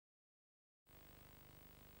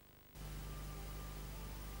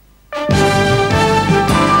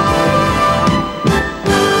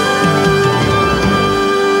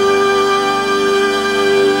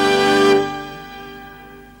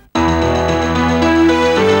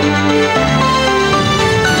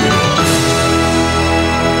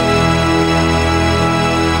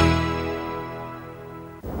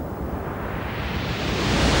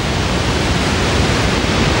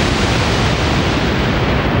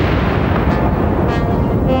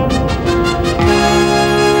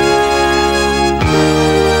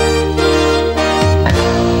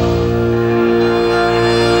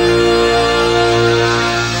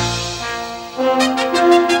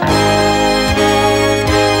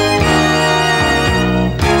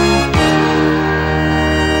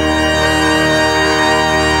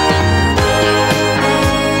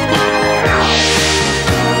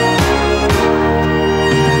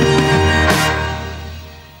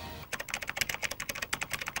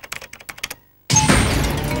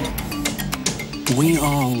We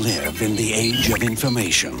all live in the age of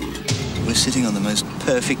information. We're sitting on the most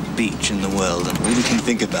perfect beach in the world, and all we can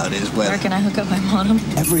think about is where... Where can I hook up my modem?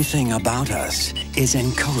 Everything about us is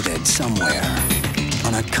encoded somewhere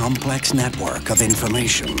on a complex network of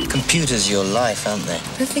information. Computers your life, aren't they?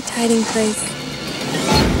 Perfect hiding place.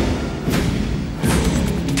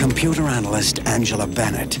 Computer analyst Angela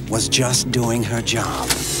Bennett was just doing her job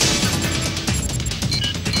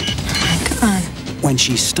Come on. when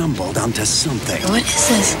she stumbled onto something What is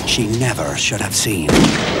this? she never should have seen.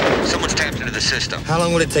 Someone's tapped into the system. How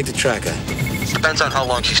long would it take to track her? Depends on how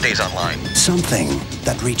long she stays online. Something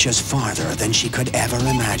that reaches farther than she could ever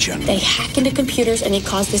imagine. They hack into computers and they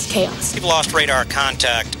cause this chaos. We've lost radar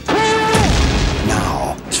contact.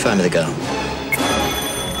 Now, It's family to go.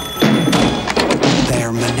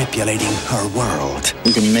 they're manipulating her world.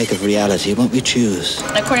 We can make of reality what we choose.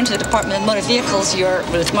 According to the Department of Motor Vehicles, you're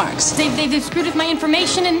Ruth Marks. They've screwed with my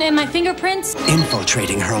information and my fingerprints.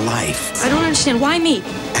 Infiltrating her life I don't understand. Why me?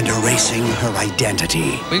 and erasing her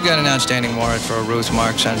identity. We've got an outstanding warrant for Ruth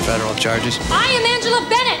Marks on federal charges. I am Angela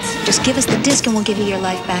Bennett. Just give us the disc and we'll give you your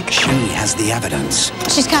life back. She has the evidence,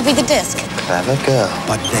 She's copied the disc. Clever girl.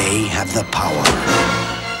 but they have the power.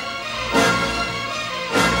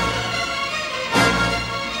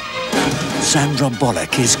 Sandra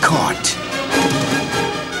Bullock is caught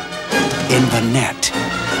in the net.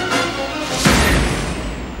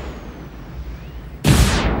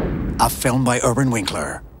 A film by Urban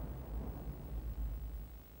Winkler.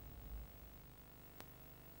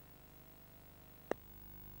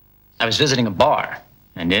 I was visiting a bar,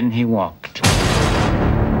 and in he walked.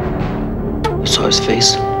 You saw his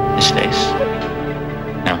face? His face?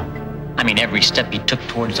 No. I mean, every step he took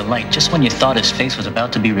towards the light, just when you thought his face was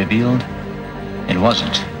about to be revealed, it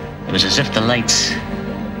wasn't. It was as if the lights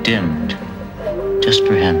dimmed, just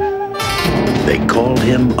for him. They called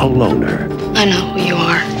him a loner. I know who you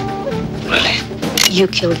are. Really? You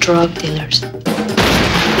kill drug dealers. I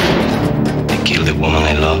killed the woman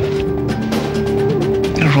I loved.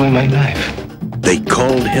 You ruined my life. They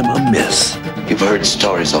called him a miss. You've heard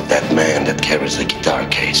stories of that man that carries a guitar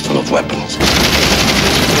case full of weapons.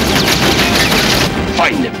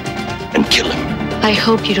 Find him and kill him. I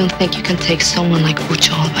hope you don't think you can take someone like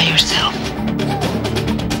Ucho all by yourself.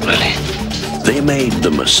 Really? They made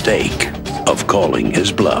the mistake of calling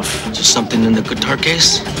his bluff. Is there something in the guitar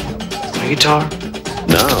case? My guitar?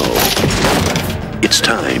 Now, it's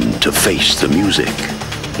time to face the music.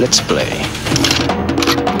 Let's play.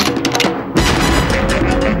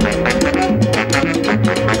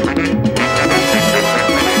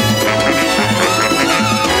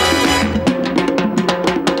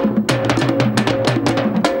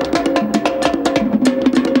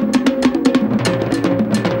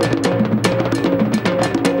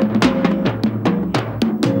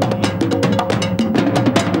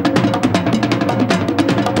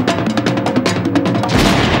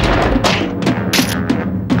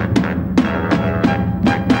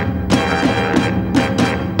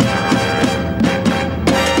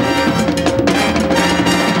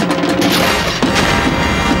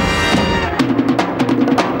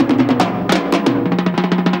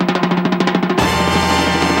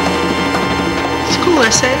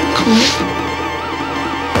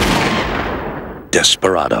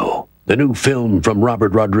 Desperado, the new film from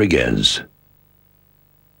Robert Rodriguez.